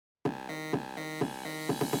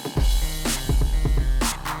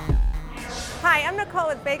Hi, I'm Nicole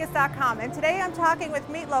with Vegas.com, and today I'm talking with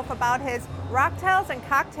Meat Loaf about his Rocktails and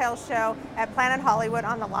Cocktails show at Planet Hollywood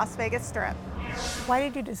on the Las Vegas Strip. Why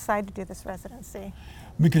did you decide to do this residency?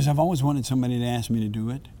 Because I've always wanted somebody to ask me to do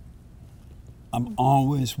it. I've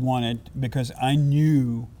always wanted, because I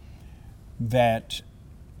knew that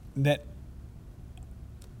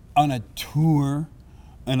on a tour,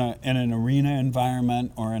 in an arena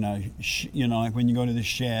environment, or in a like when you go to the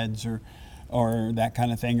Sheds or that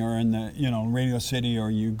kind of thing, or in the Radio City,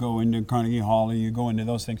 or you go into Carnegie Hall, or you go into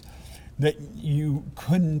those things, that you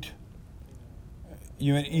couldn't.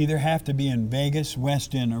 You would either have to be in Vegas,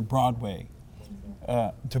 West End, or Broadway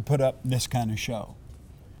to put up this kind of show.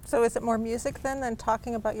 So is it more music then than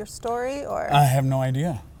talking about your story, or? I have no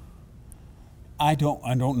idea. I don't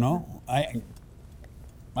know.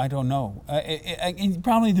 I don't know.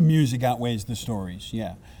 Probably the music outweighs the stories,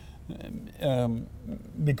 yeah.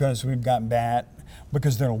 Because we've got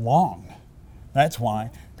because they're long. That's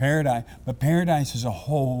why. But Paradise is a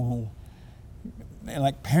whole,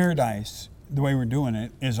 like Paradise, the way we're doing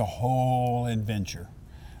it, is a whole adventure.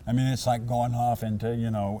 I mean, it's like going off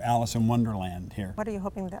into, Alice in Wonderland here. What are you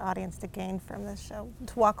hoping the audience to gain from this show,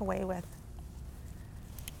 to walk away with?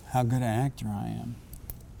 How good an actor I am.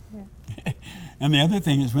 Yeah. And the other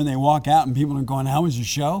thing is, when they walk out and people are going, "How was your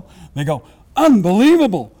show?" They go,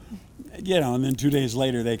 "Unbelievable." And then 2 days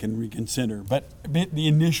later they can reconsider. But the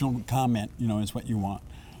initial comment, is what you want.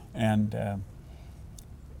 And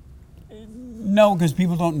no, because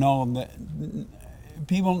people don't know that.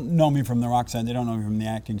 People know me from the rock side. They don't know me from the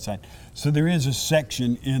acting side. So there is a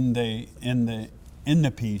section in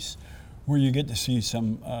the piece where you get to see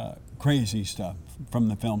some crazy stuff from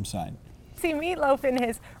the film side. See Meat Loaf in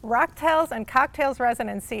his Rocktails and Cocktails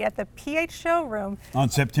residency at the PH Showroom On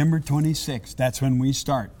September 26th. That's when we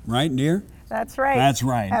start. Right, dear? That's right. That's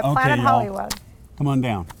right. At Okay, Planet y'all. Hollywood. Come on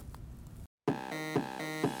down.